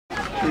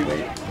free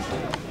weight.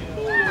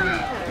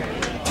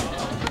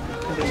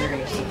 And then you're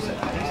going to subset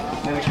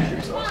that. Now make sure the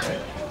results right.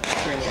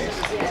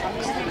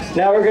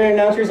 Now we're going to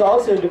announce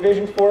results of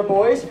Division 4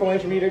 boys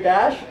 400 meter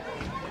dash.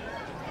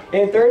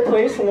 In third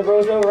place in the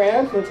Roseville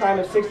Rams with a time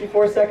of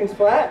 64 seconds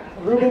flat,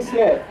 Ruben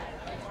Smith.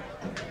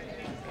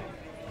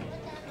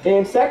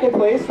 In second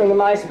place from the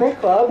My Sprint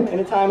Club in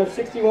a time of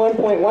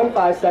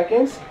 61.15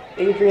 seconds,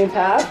 Adrian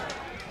Taft.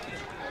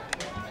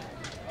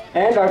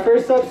 And our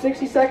first sub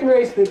 60-second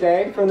race of the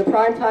day from the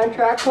Primetime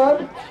Track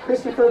Club,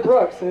 Christopher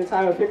Brooks in a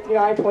time of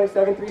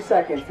 59.73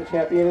 seconds, the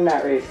champion in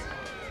that race.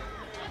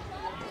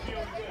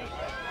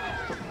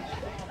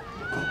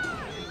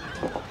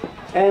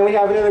 And we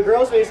have another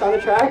girls race on the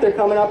track. They're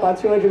coming up on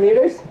 200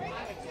 meters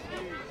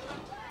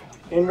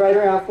in right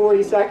around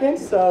 40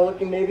 seconds, so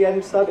looking maybe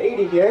at sub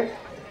 80 here.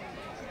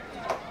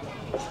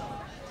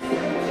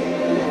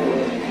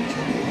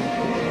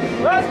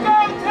 Let's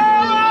go,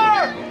 Taylor!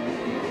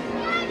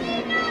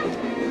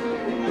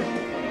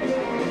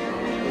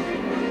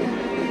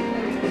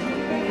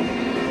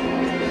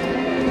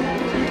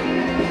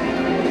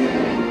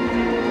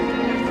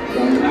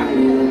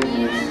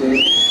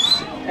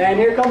 And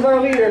here comes our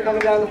leader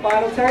coming down the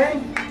final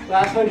turn,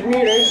 last 100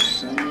 meters.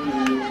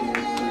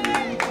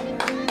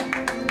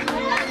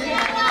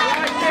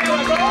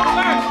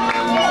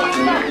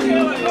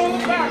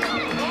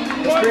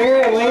 Springer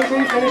and lane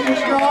 3 finishing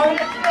strong.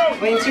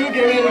 Lane 2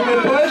 giving it a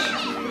good push.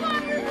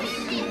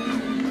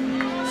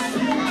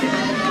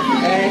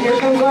 And here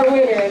comes our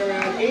winner in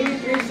around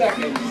 83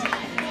 seconds.